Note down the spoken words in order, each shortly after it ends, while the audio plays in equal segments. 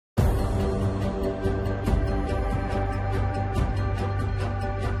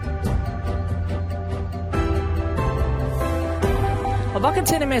Labvakar,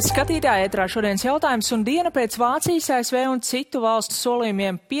 cienījamies skatītāji, ētrā šodienas jautājums un diena pēc Vācijas, ASV un citu valstu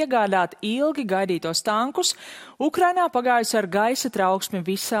solījumiem piegādāt ilgi gaidītos tankus. Ukrainā pagājusi ar gaisa trauksmi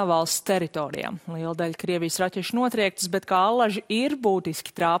visā valsts teritorijā. Liela daļa Krievijas raķešu notriektas, bet kā allaži ir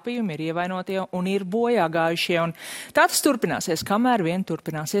būtiski trāpījumi, ir ievainotie un ir bojā gājušie. Un tā tas turpināsies, kamēr vien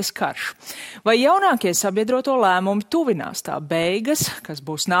turpināsies karš. Vai jaunākie sabiedroto lēmumi tuvinās tā beigas, kas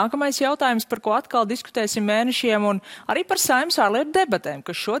būs nākamais jautājums, par ko atkal diskutēsim mēnešiem, un arī par Saeimas ārlietu debatēm,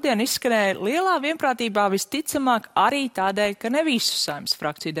 kas šodien izskanēja lielā vienprātībā visticamāk arī tādēļ, ka ne visu Saeimas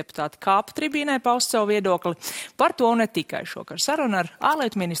frakciju deputāti kāpa tribīnē paust savu viedokli. Par to ne tikai šokar saruna ar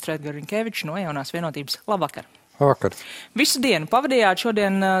ārlietu ministru Edgaru Rinkeviču no Jaunās vienotības. Labvakar! Labvakar! Visu dienu pavadījāt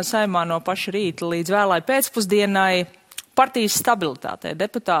šodien Saeimā no paša rīta līdz vēlai pēcpusdienai. Partijas stabilitātei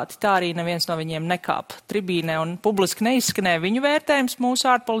deputāti, tā arī neviens no viņiem nekāpa tribīnē un publiski neizskanēja viņu vērtējums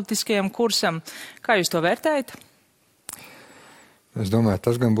mūsu ārpolitiskajam kursam. Kā jūs to vērtējat? Es domāju,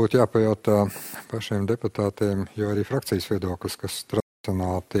 tas gan būtu jāpajautā pašiem deputātiem, jo arī frakcijas viedoklis, kas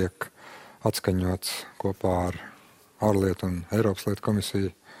tradicionāli tiek atskaņots kopā ar ārlietu un Eiropas lietu komisiju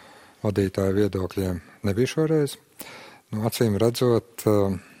vadītāju viedokļiem, nebija šoreiz. Acīm redzot,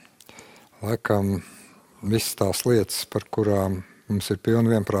 laikam visas tās lietas, par kurām mums ir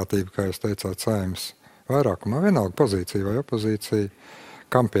pilna vienprātība, kā jūs teicāt, Saeimas vairākumā, vienalga pozīcija vai opozīcija,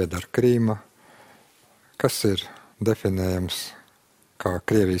 kam pieder Krīma, kas ir definējams kā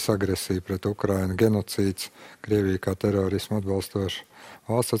Krievijas agresija pret Ukrainu, genocīds, Krievija kā terorismu atbalstoša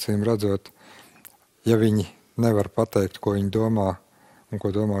valsts, acīm redzot, ja viņi nevar pateikt, ko viņi domā un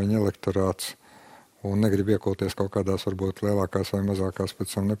ko domā viņa elektorāts un negrib iekulties kaut kādās varbūt lielākās vai mazākās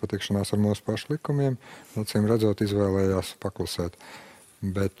pēc tam nepatikšanās ar mūsu pašu likumiem, acīm redzot izvēlējās paklusēt.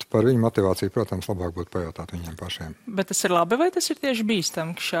 Bet par viņu motivāciju, protams, labāk būtu pajautāt viņiem pašiem. Bet tas ir labi, vai tas ir tieši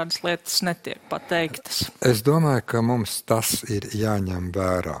bīstami, ka šādas lietas netiek pateiktas? Es domāju, ka mums tas ir jāņem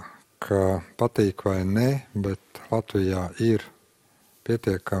vērā, ka patīk vai ne, bet Latvijā ir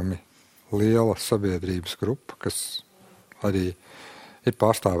pietiekami liela sabiedrības grupa, kas arī ir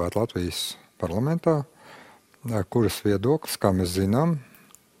pārstāvēta Latvijas parlamentā, kuras viedoklis, kā mēs zinām,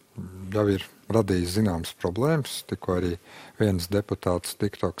 jau ir radījis zināmas problēmas. Tikko arī viens deputāts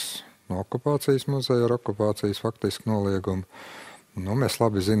tiktoks no okupācijas muzeja ar okupācijas faktisku noliegumu. Mēs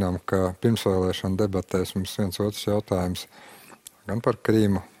labi zinām, ka pirmsvēlēšana debatēs mums viens otrs jautājums gan par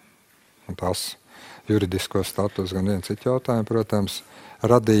Krīmu un tās juridisko status, gan viens cits jautājums, protams,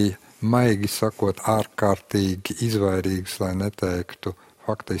 radīja, maigi sakot, ārkārtīgi izvairīgs, lai neteiktu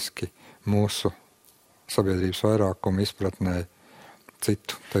faktiski mūsu sabiedrības vairākumu izpratnē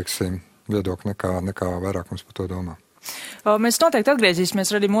citu, teiksim, viedokli nekā vairākums par to domā. Mēs noteikti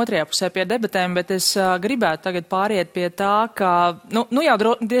atgriezīsimies arī otrajā pusē pie debatēm, bet es gribētu tagad pāriet pie tā, ka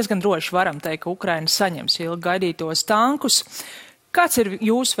jau diezgan droši varam teikt, ka Ukraina saņems ilgi gaidītos tankus. Kāds ir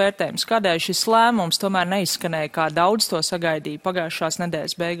jūsu vērtējums? Kādēļ šis lēmums tomēr neizskanēja, kā daudz to sagaidīja pagājušās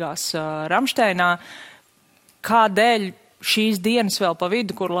nedēļas beigās Ramšteinā? Kādēļ šīs dienas vēl pa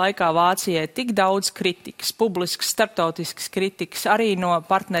vidu, kur laikā Vācijai tik daudz kritikas, publiskas, starptautiskas kritikas, arī no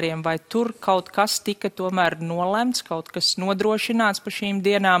partneriem, vai tur kaut kas tika tomēr nolemts, kaut kas nodrošināts pa šīm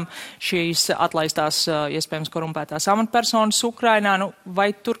dienām, šīs atlaistās, iespējams, korumpētās amatpersonas Ukrainā,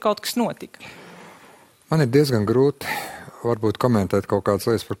 vai tur kaut kas notika? Man ir diezgan grūti varbūt komentēt kaut kādas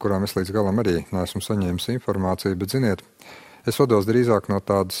lietas, par kurām es līdz galam arī neesmu saņēmis informāciju, bet, ziniet, es vados drīzāk no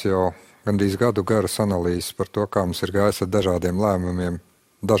tādas jau gandrīz gadu garas analīzes par to, kā mums ir gājis ar dažādiem lēmumiem,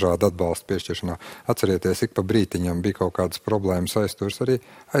 dažādu atbalstu piešķiršanā. Atcerieties, ik pa brītiņam bija kaut kādas problēmas aizturs arī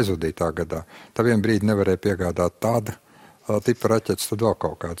aizvadītā gadā. Tā vien brīdi nevarēja piegādāt tāda tipa raķetes, tad vēl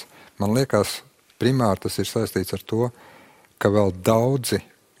kaut kāds. Man liekas, primāri tas ir saistīts ar to, ka vēl daudzi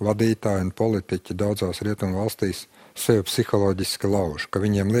vadītāji un politiķi daudzās rietumu valstīs sevi psiholoģiski lauž, ka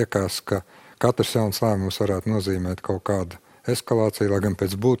viņiem liekas, ka katrs jauns lēmums varētu nozīmēt kaut kādu eskalāciju, lai gan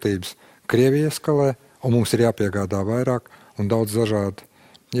pēc būtības Krievija eskalē, un mums ir jāpiegādā vairāk un daudz dažādi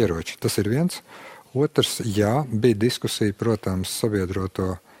ieroči. Tas ir viens. Otrs, jā, bija diskusija, protams,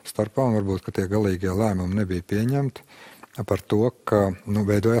 sabiedroto starpā, un varbūt, ka tie galīgie lēmumi nebija pieņemti par to, ka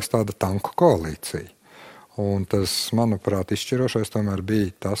veidojās tāda tanku koalīcija. Un tas, manuprāt, izšķirošais tomēr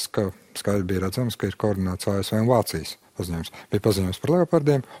bija tas, ka skaidri bija redzams, ka ir koordinēts ASV un Vācijas paziņojums. Bija paziņojums par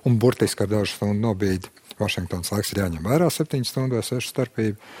Leopardiem, un burtiski ar dažu stundu nobīdi Vašingtonas laiks ir jāņem vērā 7 stundu vai 6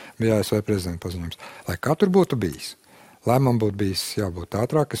 starpību, bija ASV prezidenta paziņojums. Lai kā tur būtu bijis, lēmumam būtu bijis jābūt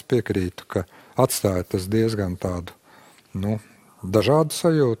ātrāk. Es piekrītu, ka atstāja tas diezgan tādu, dažādu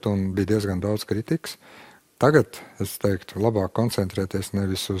sajūtu un bija diezgan daudz kritikas. Tagad, es teiktu, labāk koncentrēties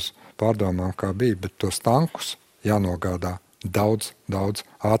nevis uz pārdomām, kā bija, bet tos tankus jānogādā daudz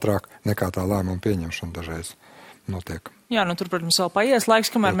ātrāk nekā tā lēmuma pieņemšana dažreiz notiek. Jā, tur, protams, vēl paies laiks,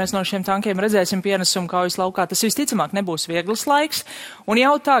 kamēr mēs no šiem tankiem redzēsim pienesumu kaujas laukā. Tas visticamāk nebūs viegls laiks. Un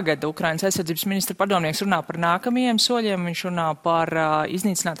jau tagad Ukrainas aizsardzības ministra padomnieks runā par nākamajiem soļiem, viņš runā par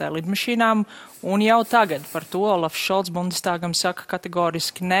iznīcinātāju lidmašīnām. Un jau tagad par to Olafs Šolts Bundestāgam saka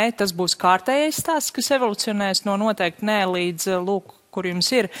kategoriski nē. Tas būs kārtējais stāsts, kas evolucionēs no noteikti nē līdz lūk, kur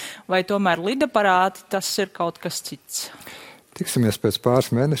jums ir. Vai tomēr lidaparāti tas ir kaut kas cits? Tiksimies pēc pāris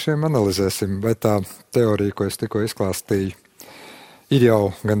mēnešiem, analizēsim, vai tā teorija, ko es tikko izklāstīju, ir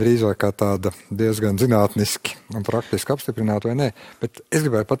jau gandrīz vai kā tāda diezgan zinātniski un praktiski apstiprināta vai nē. Bet es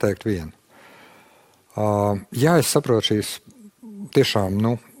gribēju pateikt vienu. Jā, es saprotu šīs tiešām,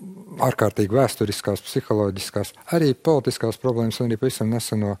 ārkārtīgi vēsturiskās, psiholoģiskās, arī politiskās problēmas, un arī pavisam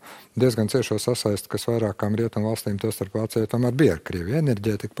neseno diezgan ciešo sasaisti, kas vairākām rietumu valstīm, tostarp Vācijai, tomēr bija ar Krieviju,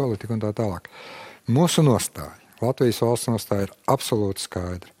 enerģētika, politika un tā tālāk. Mūsu nostāja. Latvijas valsts nostāja ir absolūti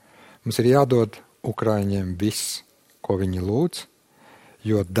skaidra. Mums ir jādod Ukraiņiem viss, ko viņi lūdz,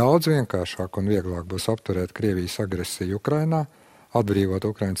 jo daudz vienkāršāk un vieglāk būs apturēt Krievijas agresiju Ukrainā, atbrīvot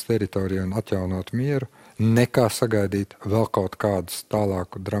Ukrainas teritoriju un atjaunot mieru, nekā sagaidīt vēl kaut kādus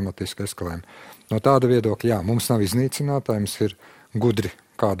tālāku dramatisku eskalējumu. No tāda viedokļa, jā, mums nav iznīcinātāji, mums ir gudri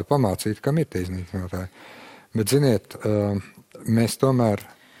kādu pamācīt, kam ir tie iznīcinātāji. Bet, ziniet, mēs tomēr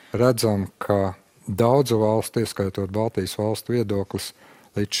redzam, ka daudzu valstu, ieskaitot Baltijas valstu viedoklis,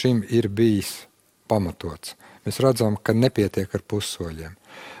 līdz šim ir bijis pamatots. Mēs redzam, ka nepietiek ar pussoļiem.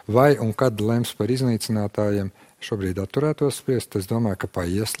 Vai un kad lems par iznīcinātājiem, šobrīd atturētos spriest, es domāju, ka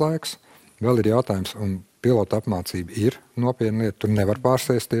paies laiks. Vēl ir jautājums, un pilota apmācība ir nopietna lieta, tur nevar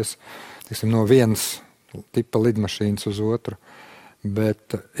pārsēsties, no vienas tipa lidmašīnas uz otru.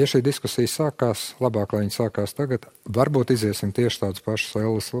 Bet, ja šī diskusija sākās, labāk, lai viņi sākās tagad, varbūt iziesim tieši tādus pašus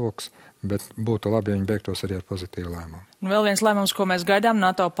ēles lokus, bet būtu labi, ja viņi beigtos arī ar pozitīvu lēmumu. Un vēl viens lēmums, ko mēs gaidām,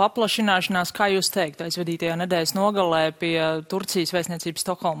 NATO paplašināšanās, kā jūs teikt, aizvadītajā nedēļas nogalē pie Turcijas vēstniecības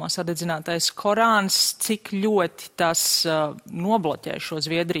Stokholmā sadedzinātais Korāns, cik ļoti tas nobloķē šo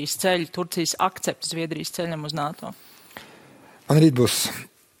Zviedrijas ceļu, Turcijas akceptu Zviedrijas ceļam uz NATO? Man rīt būs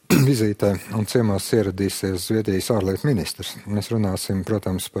vizītē un ciemos ieradīsies Zviedrijas ārlietu ministrs. Mēs runāsim,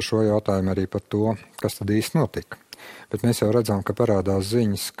 protams, par šo jautājumu arī par to, kas tad īsti notika. Bet mēs jau redzam, ka parādās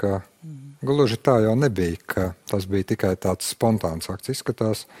ziņas, ka gluži tā jau nebija, ka tas bija tikai tāds spontāns akts.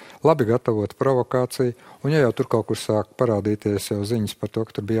 Izskatās labi gatavot provokāciju, un ja jau tur kaut kur sāk parādīties jau ziņas par to,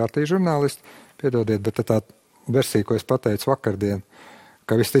 ka tur bija ārtīgi žurnālisti, piedodiet, bet tā versija, ko es pateicu vakardien,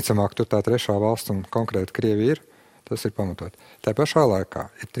 ka visticamāk tur tā trešā valsts un konkrēti Krievija ir, tas ir pamatot. Tā pašā laikā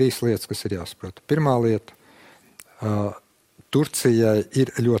ir 3 lietas, kas ir jāsaprot. Pirmā lieta, Turcijai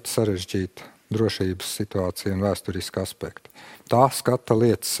ir ļoti sarežģīta drošības situācija un vēsturiska aspekta. Tā skata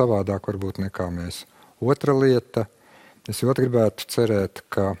lietas savādāk varbūt nekā mēs. Otra lieta, es ļoti gribētu cerēt,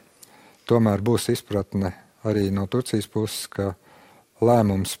 ka tomēr būs izpratne arī no Turcijas puses, ka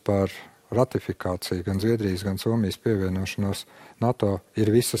lēmums par ratifikāciju gan Zviedrijas, gan Somijas pievienošanos NATO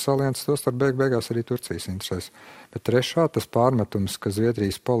ir visas alianses, tostarp beigās arī Turcijas interesēs. Bet trešā, tas pārmetums, ka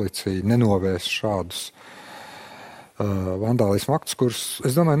Zviedrijas policija nenovēs šādus vandālismu aktus, kurus,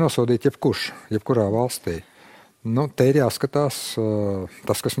 es domāju, nosodīt jebkurā valstī. Te ir jāskatās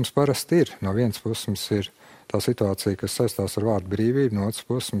tas, kas mums parasti ir. No vienas puses mums ir tā situācija, kas saistās ar vārdu brīvību, no otras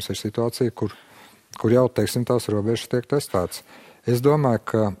puses mums ir situācija, kur jau, teiksim, tās robežas tiek testētas. Es domāju,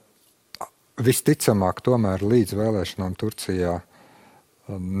 ka visticamāk tomēr līdz vēlēšanām Turcijā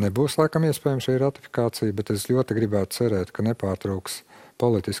nebūs laikam iespējams šī ratifikācija, bet es ļoti gribētu cerēt, ka nepārtrauks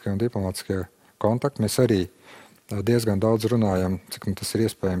politiskie un diplomātiskie kontakti. Mēs arī diezgan daudz runājam, cik tas ir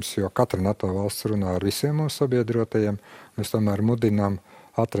iespējams, jo katra NATO valsts runā ar visiem mūsu sabiedrotajiem. Mēs tomēr mudinām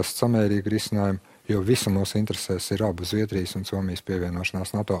atrast samērīgu risinājumu, jo visu mūsu interesēs ir abu Zviedrijas un Somijas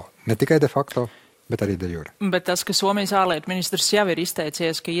pievienošanās NATO. Ne tikai de facto, bet arī de jure. Bet tas, ka Somijas ārlietu ministrs jau ir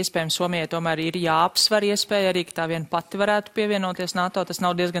izteicies, ka iespējams Somijai tomēr ir jāapsver iespēja arī, ka tā vien pati varētu pievienoties NATO, tas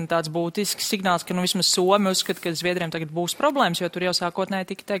nav diezgan tāds būtisks signāls, ka vismaz Somi uzskata, ka Zviedriem tagad būs problēmas, jo tur jau sākotnēji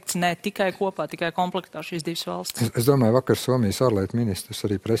tika teikts ne tikai kopā, tikai komplektā šīs divas valstis. Es domāju, vakar Somijas ārlietu ministrs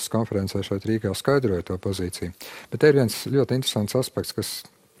arī preses konferencē šeit Rīgā skaidroja to pozīciju. Bet te ir viens ļoti interesants aspekts, kas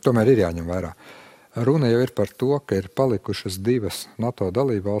tomēr ir jāņem vērā. Runa jau ir par to, ka ir palikušas 2 NATO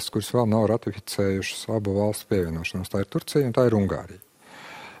dalībvalstis, kuras vēl nav ratificējušas abu valstu pievienošanos. Tā ir Turcija un tā ir Ungārija.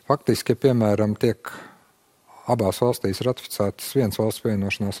 Faktiski, ja piemēram tiek abās valstīs ratificētas viens valsts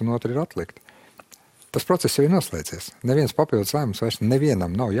pievienošanās un otra ir atlikta, tas process jau ir noslēdzies. Neviens papildus lēmums vairs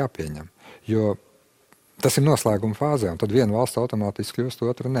nevienam nav jāpieņem, jo tas ir noslēguma fāzē, un tad viena valsts automātiski kļūst,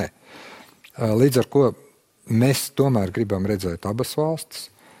 otra nē. Līdz ar ko mēs tomēr gribam redzēt abas valstis.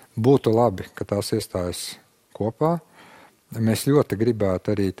 Būtu labi, ka tās iestājas kopā. Mēs ļoti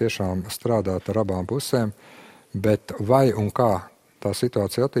gribētu arī tiešām strādāt ar abām pusēm, Bet vai un kā tā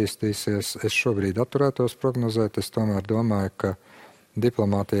situācija attīstīsies, es šobrīd atturētos prognozēt. Es tomēr domāju, ka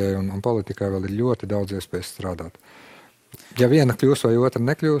diplomātijai un politikai vēl ir ļoti daudz iespējas strādāt. Ja viena kļūs vai otra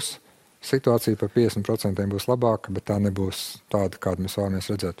nekļūs, situācija par 50% būs labāka, bet tā nebūs tāda, kādu mēs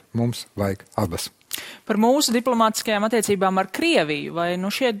vēlamies redzēt. Mums vajag abas. Par mūsu diplomātiskajām attiecībām ar Krieviju, vai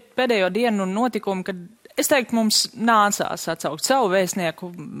šie pēdējo dienu notikumi, kad es teiktu, mums nācās atsaukt savu vēstnieku,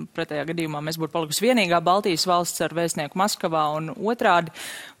 pretējā gadījumā mēs būtu palikusi vienīgā Baltijas valsts ar vēstnieku Maskavā un otrādi.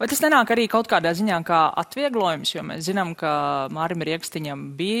 Vai tas nenāk arī kaut kādā ziņā kā atvieglojums, jo mēs zinām, ka Mārim Riekstiņam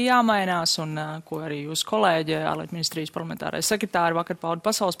bija jāmainās un ko arī jūs kolēģi, ārlietu ministrijas parlamentārais sekretāri vakar pauda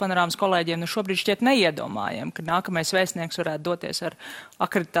Pasaules panorāmas kolēģiem, šobrīd šķiet neiedomājam, ka nākamais vēstnieks varētu doties ar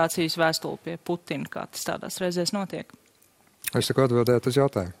akreditācijas vēstuli pie Putina, kā tas tādās reizēs notiek. Es saku atbildēt uz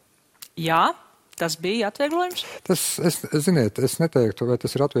jautājumu. Jā. Tas bija atvieglojums? Ziniet, es neteiktu, vai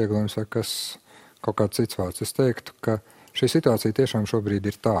tas ir atvieglojums vai kaut kāds cits vārds. Es teiktu, ka šī situācija tiešām šobrīd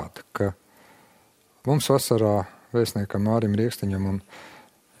ir tāda, ka mums vasarā vēstniekam Mārim Riekstiņam, un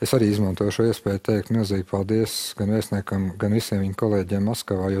es arī izmantoju šo iespēju teikt milzīgi paldies gan vēstniekam, gan visiem viņa kolēģiem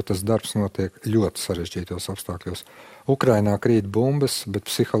Maskavā, jo tas darbs notiek ļoti sarežģītos apstākļos. Ukrainā krīt bumbas, bet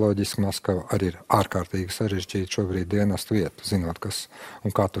psiholoģiski Maskava arī ir ārkārtīgi sarežģīta šobrīd dienestu vieta, zinot, kas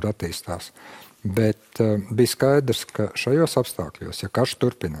un kā tur attīstās. Bet bija skaidrs, ka šajos apstākļos, ja karš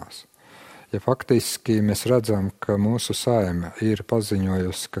turpinās, ja faktiski mēs redzam, ka mūsu saime ir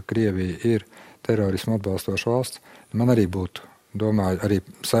paziņojusi, ka Krievija ir terorismu atbalstoša valsts, man arī būtu, domāju, arī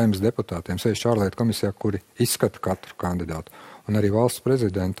saimes deputātiem, sevišķi ārlietu komisijā, kuri izskata katru kandidātu, un arī valsts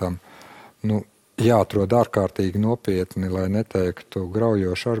prezidentam, jāatrod ārkārtīgi nopietni, lai neteiktu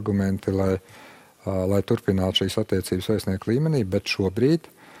graujoši argumenti, lai turpinātu šīs attiecības vēstnieku līmenī, bet šobrīd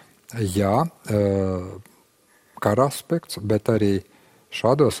jā, kara aspekts, bet arī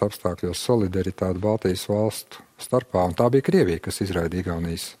šādos apstākļos solidaritāte Baltijas valstu starpā, un tā bija Krievija, kas izraida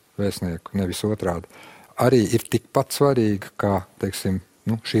Igaunijas vēstnieku, nevis otrādi, arī ir tikpat svarīga kā, teiksim,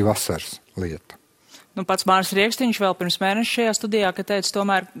 šī vasaras lieta. Pats Māris Riekstiņš vēl pirms mēneša šajā studijā, ka teica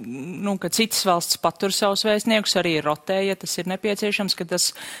tomēr, ka citas valsts patur savus vēstniekus, arī rotē, ja tas ir nepieciešams, ka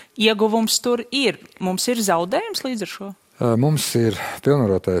tas ieguvums tur ir. Mums ir zaudējums līdz ar šo? Mums ir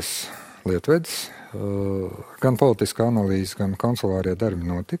pilnvarotais lietvedis, gan politiskā analīze, gan konsulārie darbi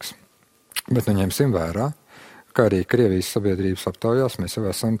notiks, bet ņemsim vērā, ka arī Krievijas sabiedrības aptaujās mēs jau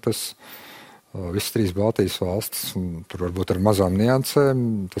esam visas trīs Baltijas valstis, tur varbūt ar mazām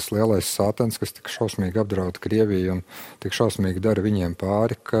niansēm, tas lielais sātens, kas tik šausmīgi apdraud Krieviju un tik šausmīgi dara viņiem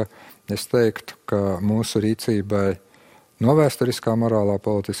pāri, ka es teiktu, ka mūsu rīcībai no vēsturiskā, morālā,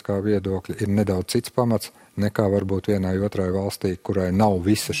 politiskā viedokļa ir nedaudz cits pamats, nekā varbūt vienai otrai valstī, kurai nav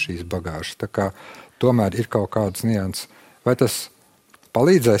visas šīs bagāžas. Tā kā tomēr ir kaut kādas nianses. Vai tas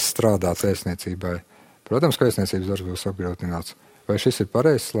palīdzēs strādāt vēstniecībai? Protams, ka vēstniecības darbs būs apgrūtināts. Vai šis ir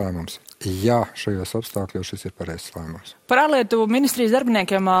pareizs lēmums? Jā, šajos apstākļos šis ir pareizs lēmums. Par ārlietu ministrijas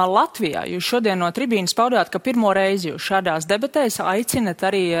darbiniekiem Latvijā jūs šodien no tribīnas paudāt, ka pirmo reizi jūs šādās debatēs aicinat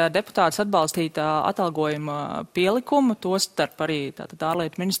arī deputātus atbalstīt atalgojuma pielikumu, tostarp arī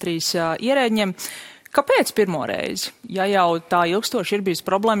ārlietu ministrijas ierēģiem. Kāpēc pirmo reizi? Ja jau tā ilgstoši ir bijusi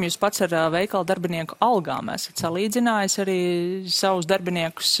problēma, jūs pats ar veikalu darbinieku algām esat salīdzinājis arī savus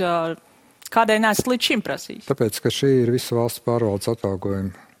darbiniekus. Kādēļ neesat līdz šim prasījis? Tāpēc, ka šī ir visa valsts pārvaldes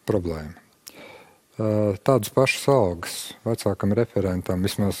atalgojuma problēma. Tādas pašas algas vecākam referentam,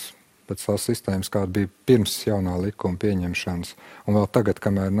 vismaz pēc tās sistēmas, kāda bija pirms jaunā likuma pieņemšanas, un vēl tagad,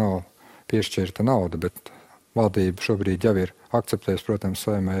 kamēr nav piešķirta nauda, bet valdība šobrīd jau ir akceptējusi, protams,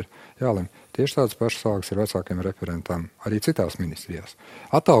 saimē ir jālem. Tieši tādas pašas algas ir vecākiem referentām arī citās ministrijās.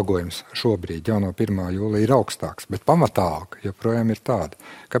 Atalgojums šobrīd jau no 1. jūlija ir augstāks, bet pamatālga joprojām ir tāda.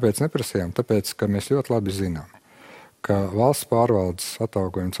 Kāpēc neprasījām? Tāpēc, ka mēs ļoti labi zinām, ka valsts pārvaldes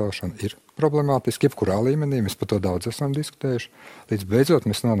atalgojuma celšana ir problemātiski, jebkurā līmenī, mēs par to daudz esam diskutējuši. Līdz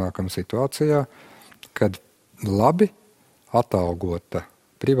beidzot mēs nonākam situācijā, kad labi atalgota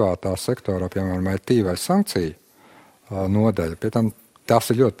privātā sektorā, piemēram, IT vai sankciju nodaļa, pie tam tās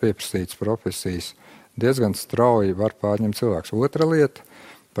ir ļoti pieprasītas profesijas, diezgan strauji var pārņemt cilvēks. Otra lieta,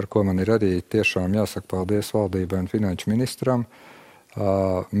 par ko man ir arī tiešām jāsaka paldies valdībai un finanšu ministram,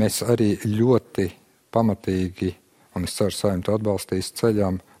 mēs arī ļoti pamatīgi, un es ceru, Saeima to atbalstīs,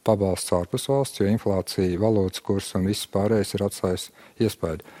 ceļām pabalsts ārpus valsts, jo inflācija, valūtas kurs un viss pārējais ir atstājis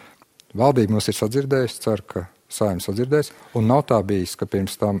iespēju. Valdība mums ir sadzirdējusi, ceru, ka Saeima sadzirdēs, un nav tā bijis, ka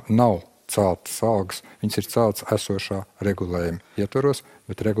pirms tam nav celtas algas, viņas ir celtas esošā regulējuma ietvaros,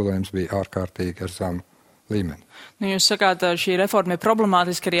 bet regulējums bija ārkārtīgi ar zemu līmeni. Nu, jūs sakāt, šī reforma ir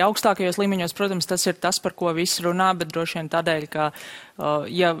problemātiska arī augstākajos līmeņos. Protams, tas ir tas, par ko visi runā, bet droši vien tādēļ, ka,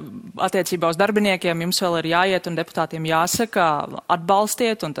 ja attiecībā uz darbiniekiem jums vēl ir jāiet un deputātiem jāsaka,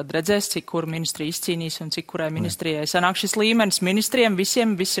 atbalstiet, un tad redzēs, cik kuru ministri izcīnīs un cik kurai ministrijai sanāk šis līmenis. Ministriem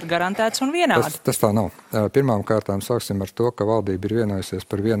visiem viss ir garantēts un vienādi. Tas tā nav. Pirmām kārtām sāksim ar to, ka valdība ir vienojusies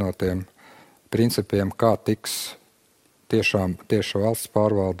par vienotiem principiem, kā tiks tieši valsts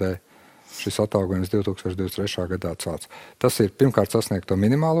pārvaldē šis atalgojums 2023. gadā celts. Tas ir pirmkārt sasniegt to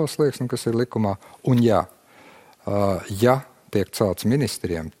minimālo slieksni, kas ir likumā, un ja tiek celts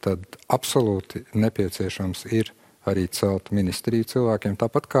ministriem, tad absolūti nepieciešams ir arī celt ministriju cilvēkiem,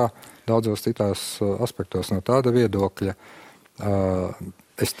 tāpat kā daudzos citās aspektos. No tāda viedokļa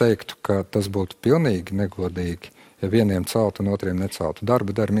es teiktu, ka tas būtu pilnīgi negodīgi, ja vieniem celtu un otriem neceltu.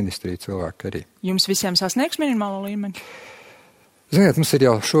 Darbu dara ministrija cilvēki arī. Jums visiem sasniegs minimālo līmeni? Ziniet, mums ir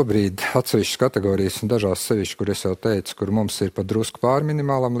jau šobrīd atsevišķas kategorijas, un dažās sevišķi, kur es jau teicu, kur mums ir pat drusku pāri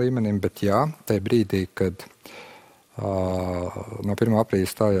minimālam līmenim, bet jā, tajā brīdī, kad no 1. aprīļa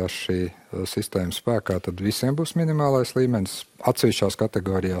stājās šī sistēma spēkā, tad visiem būs minimālais līmenis, atsevišķās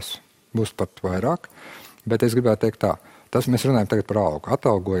kategorijās būs pat vairāk, bet es gribētu teikt tā, mēs runājam tagad par algu.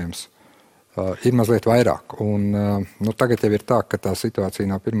 Atalgojums ir mazliet vairāk, un tagad jau ir tā, ka tā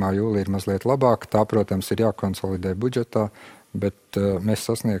situācija no 1. jūlija ir mazliet labāka, tā, protams, ir jākonsolidē budžetā, bet mēs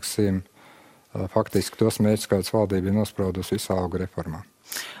sasniegsim faktiski tos mērķus, kādas valdība ir nospraudusi visā algu reformā.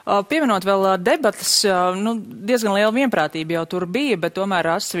 Pieminot vēl debatas, diezgan liela vienprātība jau tur bija, bet tomēr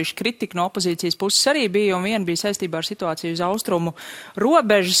atsevišķi kritika no opozīcijas puses arī bija, un viena bija saistībā ar situāciju uz austrumu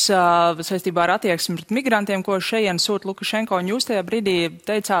robežas, saistībā ar attieksmi pret migrantiem, ko šeit sūta Lukašenko, un jūs tajā brīdī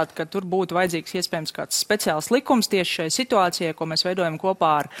teicāt, ka tur būtu vajadzīgs iespējams kāds speciāls likums tieši šai situācijai, ko mēs veidojam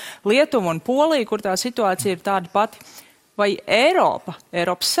kopā ar Lietuvu un Poliju, kur tā situācija ir tāda pati. Vai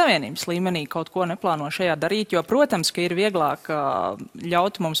Eiropas Savienības līmenī kaut ko neplāno šajā darīt, jo, protams, ka ir vieglāk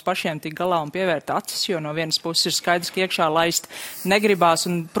ļaut mums pašiem tik galā un pievērt acis, jo no vienas puses ir skaidrs, ka iekšā laist negribās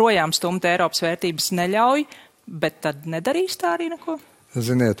un projām stumt Eiropas vērtības neļauj, bet tad nedarīs tā arī neko?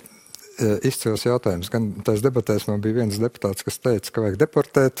 Ziniet, izcils jautājums. Gan tās debatēs man bija viens deputāts, kas teica, ka vajag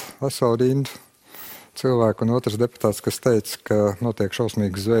deportēt veselu rindu cilvēku, un otrs deputāts, kas teica, ka notiek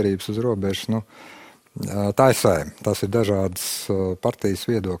šausmīgas zvērības uz robežas. Tā ir Saeima. Tās ir dažādas partijas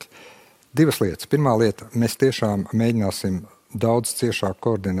viedokļi. Divas lietas. Pirmā lieta, mēs tiešām mēģināsim daudz ciešāk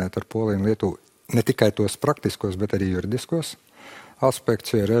koordinēt ar Poliju un Lietuvu ne tikai tos praktiskos, bet arī juridiskos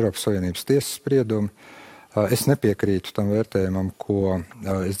aspektus, jo ir Eiropas Savienības tiesas spriedumi. Es nepiekrītu tam vērtējumam, ko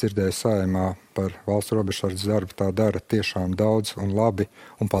es dzirdēju Saeimā par valsts robežsardzes darbu. Tā dara tiešām daudz un labi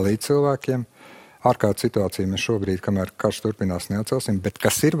un palīdz cilvēkiem. Ārkārtas situācija mēs šobrīd, kamēr karš turpinās, neatcelsim, bet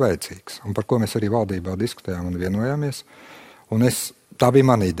kas ir vajadzīgs un par ko mēs arī valdībā diskutējām un vienojāmies, un tā bija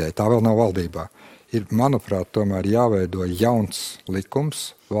mana ideja, tā vēl nav valdībā, ir, manuprāt, tomēr jāveido jauns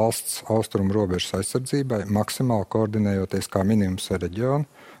likums valsts austrumu robežas aizsardzībai, maksimāli koordinējoties kā minimums ar reģionu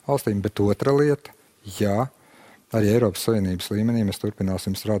valstīm, bet otra lieta, arī Eiropas Savienības līmenī mēs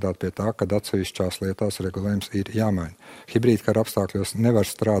turpināsim strādāt pie tā, kad atsevišķās lietās regulējums ir jāmaina. Hibrīdkara apstākļos nevar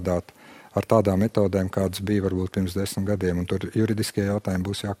strādāt ar tādām metodēm, kādas bija varbūt pirms 10 gadiem, un tur juridiskie jautājumi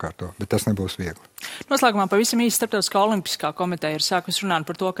būs jākārto, bet tas nebūs viegli. Noslēgumā pavisam īsi Starptautiskā olimpiskā komiteja ir sākus runāt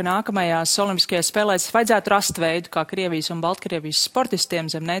par to, ka nākamajās olimpiskajās spēlēs vajadzētu rast veidu, kā Krievijas un Baltkrievijas sportistiem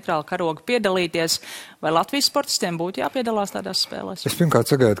zem neitrāla karoga piedalīties. Vai Latvijas sportistiem būtu jāpiedalās tādās spēlēs? Es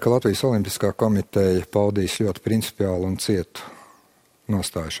pirmkārt sagaidu, ka Latvijas olimpiskā komiteja paudīs ļoti principiālu un cietu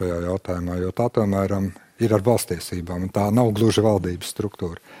nostāju šajā jautājumā, jo tā tomēr ir ar valstiesībām, un tā nav gluži valdības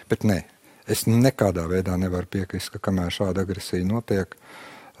struktūra. Bet nē. Es nekādā veidā nevaru piekrist, ka kamēr šāda agresija notiek,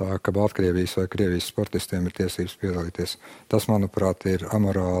 ka Baltkrievijas vai Krievijas sportistiem ir tiesības piedalīties. Tas, manuprāt, ir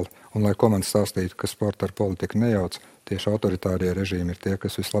amorāli. Un, lai ko man stāstītu, ka sporta ar politiku nejauc, tieši autoritārie režīmi ir tie,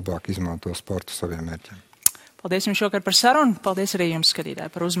 kas vislabāk izmanto sportu saviem mērķiem. Paldies jums šokar par sarunu. Paldies arī jums,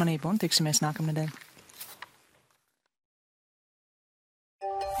 skatītāji, par uzmanību, un tiksimies nākamnedēļ.